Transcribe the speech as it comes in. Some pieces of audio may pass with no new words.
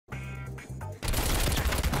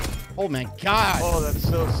Oh my god. Oh, that's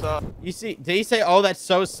so sus. You see, did he say, oh, that's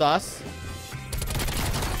so sus?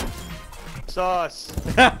 Sus.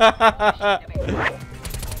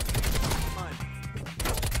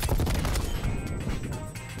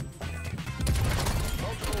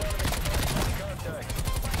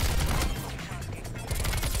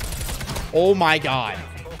 Oh my god.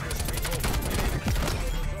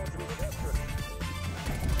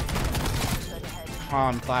 Oh,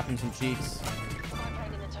 I'm clapping some cheeks.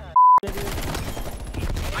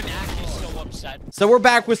 I'm actually so upset. So we're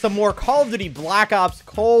back with some more Call of Duty Black Ops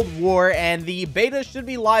Cold War, and the beta should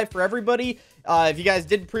be live for everybody. If you guys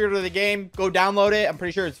didn't pre-order the game, go download it. I'm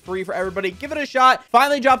pretty sure it's free for everybody. Give it a shot.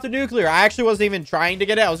 Finally dropped a nuclear. I actually wasn't even trying to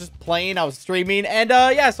get it. I was just playing. I was streaming. And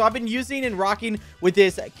yeah, so I've been using and rocking with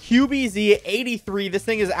this QBZ-83. This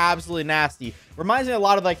thing is absolutely nasty. Reminds me a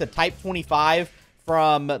lot of like the Type 25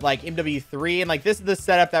 from like MW3, and like this is the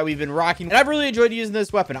setup that we've been rocking, and I've really enjoyed using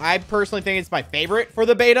this weapon. I personally think it's my favorite for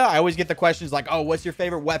the beta. I always get the questions like, oh, what's your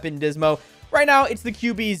favorite weapon, Dysmo? Right now it's the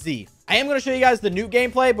QBZ. I am going to show you guys the NUKE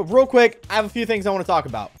gameplay, but real quick, I have a few things I want to talk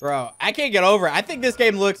about. Bro, I can't get over it. I think this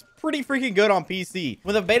game looks pretty freaking good on PC.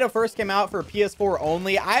 When the beta first came out for PS4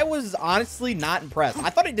 only, I was honestly not impressed.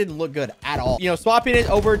 I thought it didn't look good at all. You know, swapping it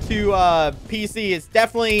over to PC is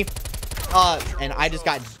definitely and I just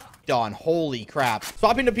got done. Holy crap.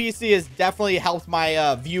 Swapping to PC has definitely helped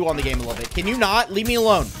my view on the game a little bit. Can you not? Leave me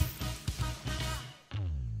alone.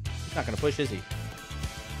 He's not going to push, is he?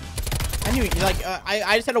 I knew, like,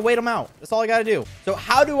 I just had to wait him out. That's all I got to do. So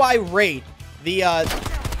how do I rate the,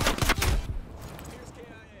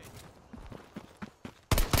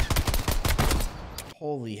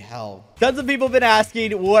 holy hell. Tons of people have been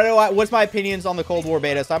asking, what's my opinions on the Cold War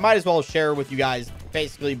beta? So I might as well share with you guys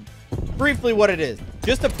basically briefly what it is.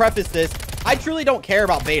 Just to preface this, I truly don't care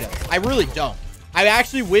about betas. I really don't. I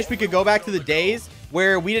actually wish we could go back to the days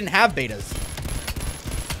where we didn't have betas.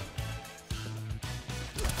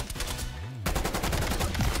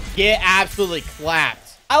 Get absolutely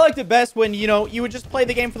clapped. I liked it best when, you know, you would just play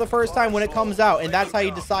the game for the first time when it comes out, and that's how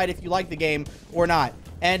you decide if you like the game or not.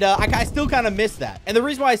 And I still kind of miss that. And the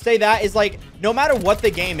reason why I say that is, like, no matter what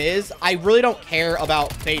the game is, I really don't care about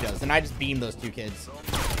betas. And I just beamed those two kids.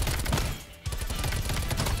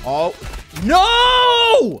 Oh,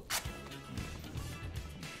 no!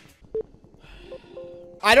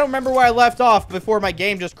 I don't remember where I left off before my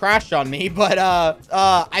game just crashed on me, but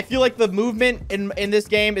I feel like the movement in this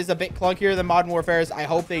game is a bit clunkier than Modern Warfare's. I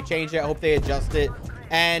hope they change it. I hope they adjust it.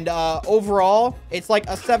 And overall, it's like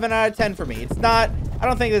a 7 out of 10 for me. It's not, I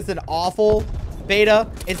don't think it's an awful beta.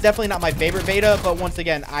 It's definitely not my favorite beta, but once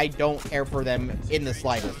again, I don't care for them in the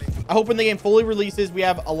slightest. I hope when the game fully releases, we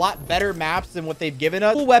have a lot better maps than what they've given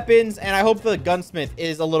us. Cool weapons, and I hope the gunsmith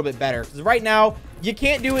is a little bit better. Because right now, you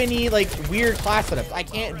can't do any, like, weird class setups. I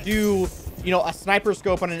can't do, you know, a sniper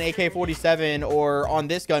scope on an AK-47 or on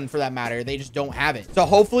this gun for that matter. They just don't have it. So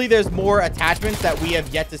hopefully there's more attachments that we have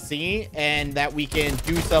yet to see and that we can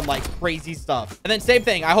do some, like, crazy stuff. And then same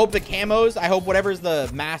thing. I hope the camos, I hope whatever's the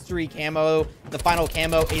mastery camo, the final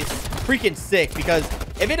camo is freaking sick, because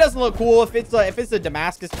if it doesn't look cool, if it's a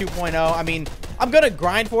Damascus 2.0, I mean, I'm gonna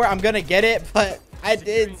grind for it. I'm gonna get it, but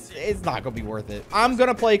it's not gonna be worth it. I'm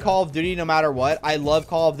gonna play Call of Duty no matter what. I love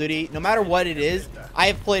Call of Duty no matter what it is. I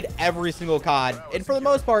have played every single COD, and for the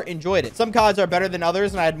most part enjoyed it. Some CODs are better than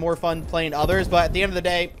others, and I had more fun playing others, but at the end of the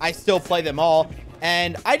day, I still play them all.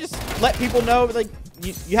 And I just let people know, like,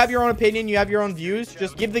 you have your own opinion, you have your own views.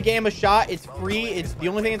 Just give the game a shot. It's free. It's the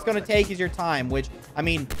only thing it's going to take is your time, which, I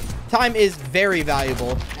mean, time is very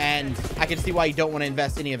valuable, and I can see why you don't want to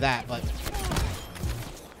invest any of that, but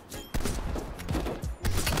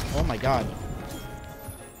oh my god.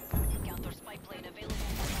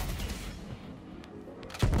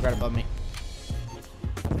 Right above me.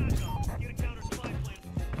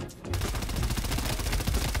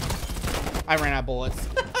 I ran out of bullets.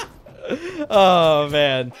 Oh,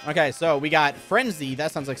 man. Okay, so we got Frenzy.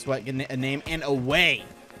 That sounds like Sweat getting a name. And Away.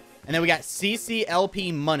 And then we got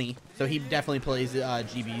CCLP Money. So he definitely plays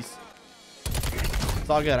GBs. It's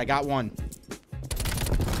all good. I got one.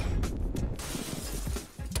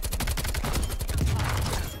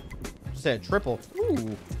 Just said triple.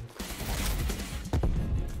 Ooh.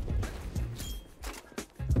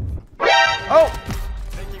 Oh!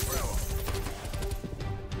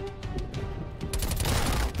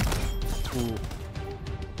 Ooh.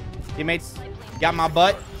 Teammates got my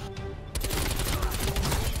butt.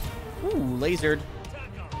 Ooh, lasered.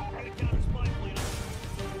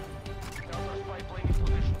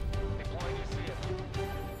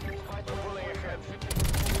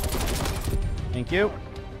 Thank you.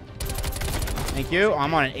 Thank you.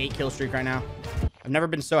 I'm on an 8 kill streak right now. I've never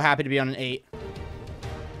been so happy to be on an 8.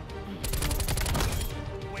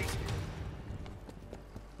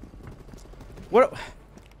 What?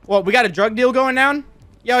 Well, we got a drug deal going down?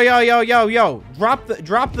 Yo, yo, yo, yo, yo. Drop the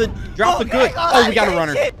goods. Oh, we got a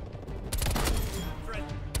runner.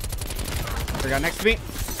 We got next to me.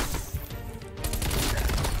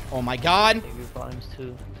 Oh my god.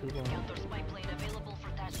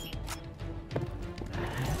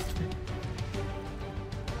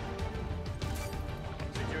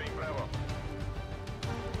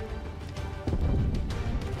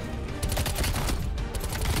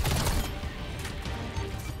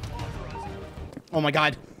 Oh my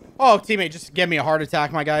god. Oh, teammate, just give me a heart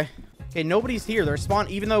attack, my guy. Okay, nobody's here. They're spawn.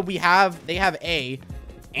 Even though they have A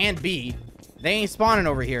and B, they ain't spawning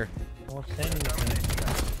over here.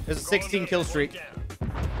 There's a 16 kill streak.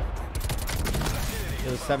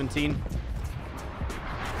 It was 17.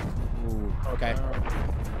 Ooh, okay.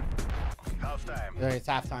 It's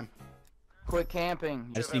halftime. Quit camping.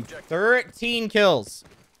 I just need 13 kills.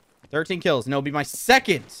 13 kills. And it'll be my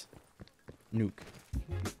second nuke.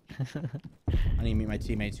 I need to meet my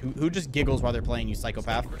teammates. Who just giggles while they're playing, you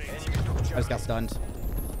psychopath? I just got stunned.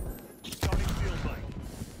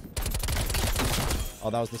 Oh,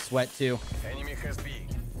 that was the sweat too.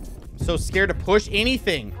 I'm so scared to push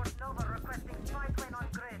anything.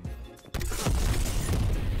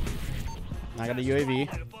 I got a UAV.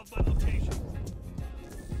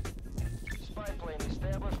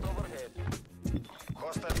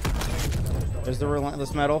 There's the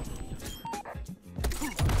relentless metal.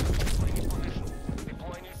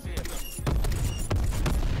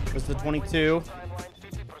 There's the 22.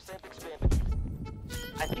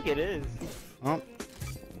 I think it is. Oh.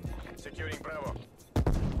 Securing Bravo.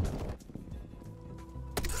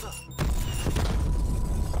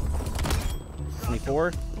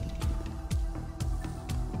 $24.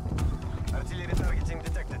 Artillery targeting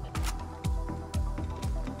detected.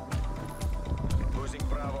 Losing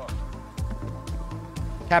Bravo.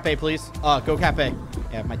 Cap A, please. Go cap A.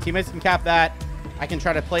 Yeah, if my teammates can cap that, I can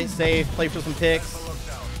try to play safe, play for some picks.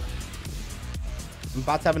 I'm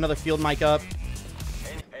about to have another field mic up.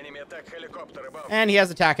 Enemy attack helicopter above. And he has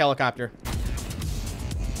attack helicopter.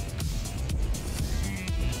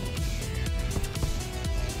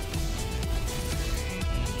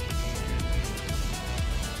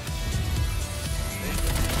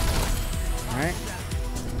 All right.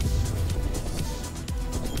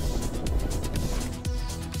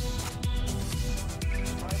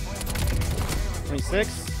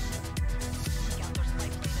 $26.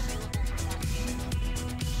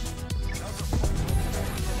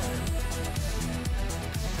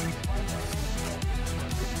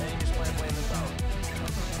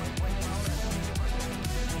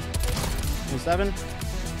 $27.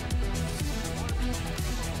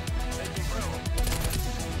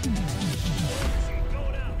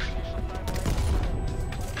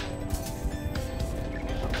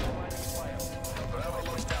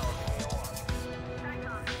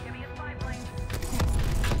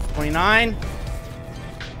 $29.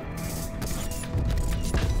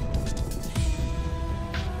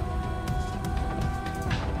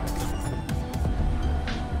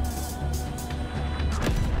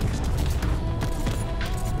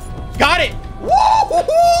 Got it!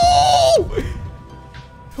 Woo-hoo-hoo!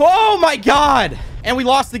 Oh my god! And we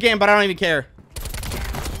lost the game, but I don't even care.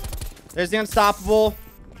 There's the unstoppable.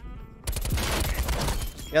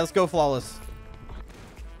 Yeah, let's go flawless.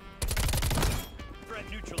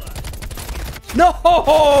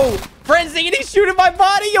 No! Frenzy, and he's shooting my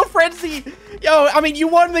body! Yo, Frenzy! Yo, I mean, you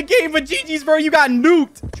won the game, but GG's, bro. You got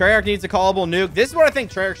nuked. Treyarch needs a callable nuke. This is what I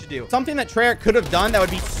think Treyarch should do. Something that Treyarch could have done that would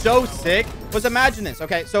be so sick was imagine this.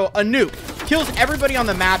 Okay, so a nuke kills everybody on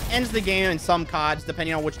the map, ends the game in some CODs,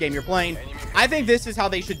 depending on which game you're playing. I think this is how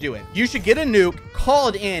they should do it. You should get a nuke, call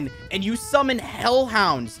it in, and you summon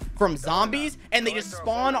hellhounds from zombies, and they just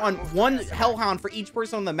spawn on one hellhound for each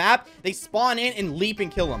person on the map. They spawn in and leap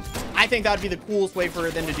and kill them. I think that would be the coolest way for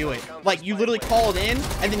them to do it. Like, you literally call it in,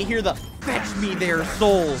 and then you hear the fetch me their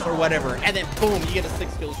souls or whatever, and then boom, you get a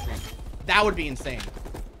 6 kill streak. That would be insane.